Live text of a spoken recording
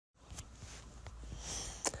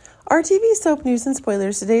Our TV soap news and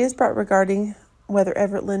spoilers today is brought regarding whether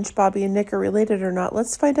Everett Lynch, Bobby, and Nick are related or not.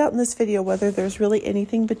 Let's find out in this video whether there's really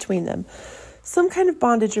anything between them. Some kind of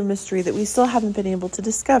bondage or mystery that we still haven't been able to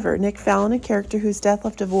discover. Nick Fallon, a character whose death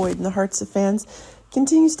left a void in the hearts of fans,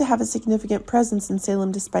 continues to have a significant presence in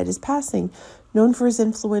Salem despite his passing. Known for his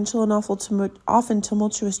influential and often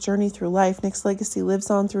tumultuous journey through life, Nick's legacy lives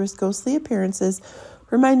on through his ghostly appearances,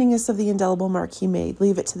 reminding us of the indelible mark he made.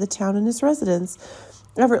 Leave it to the town and his residents.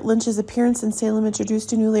 Everett Lynch's appearance in Salem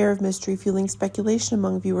introduced a new layer of mystery, fueling speculation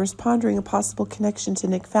among viewers pondering a possible connection to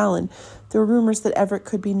Nick Fallon. There were rumors that Everett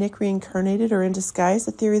could be Nick reincarnated or in disguise,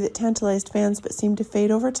 a theory that tantalized fans but seemed to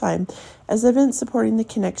fade over time as evidence supporting the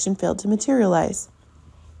connection failed to materialize.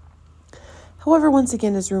 However, once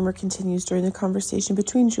again, as rumor continues during the conversation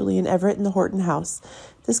between Julie and Everett in the Horton house.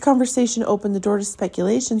 This conversation opened the door to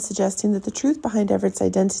speculation, suggesting that the truth behind Everett's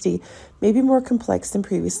identity may be more complex than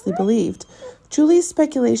previously believed. Julie's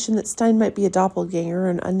speculation that Stein might be a doppelganger or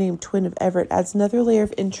an unnamed twin of Everett adds another layer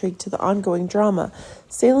of intrigue to the ongoing drama.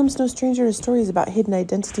 Salem's no stranger to stories about hidden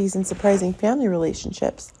identities and surprising family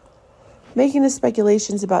relationships, making the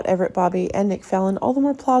speculations about Everett, Bobby, and Nick Fallon all the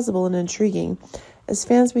more plausible and intriguing. As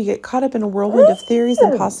fans, we get caught up in a whirlwind of theories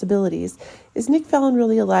and possibilities. Is Nick Fallon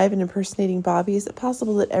really alive and impersonating Bobby? Is it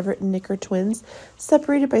possible that Everett and Nick are twins,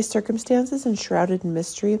 separated by circumstances and shrouded in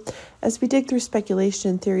mystery? As we dig through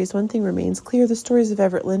speculation and theories, one thing remains clear. The stories of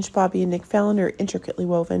Everett Lynch, Bobby, and Nick Fallon are intricately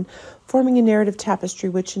woven, forming a narrative tapestry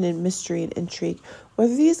rich in mystery and intrigue.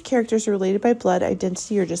 Whether these characters are related by blood,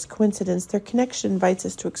 identity, or just coincidence, their connection invites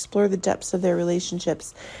us to explore the depths of their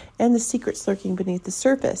relationships and the secrets lurking beneath the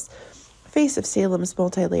surface. Face of Salem's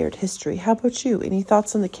multi-layered history. How about you? Any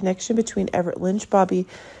thoughts on the connection between Everett Lynch, Bobby,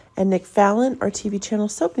 and Nick Fallon? Our TV channel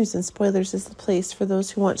Soap News and Spoilers is the place for those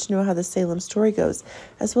who want to know how the Salem story goes,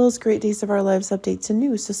 as well as great Days of Our Lives updates and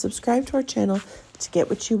news. So subscribe to our channel to get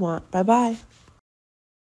what you want. Bye-bye.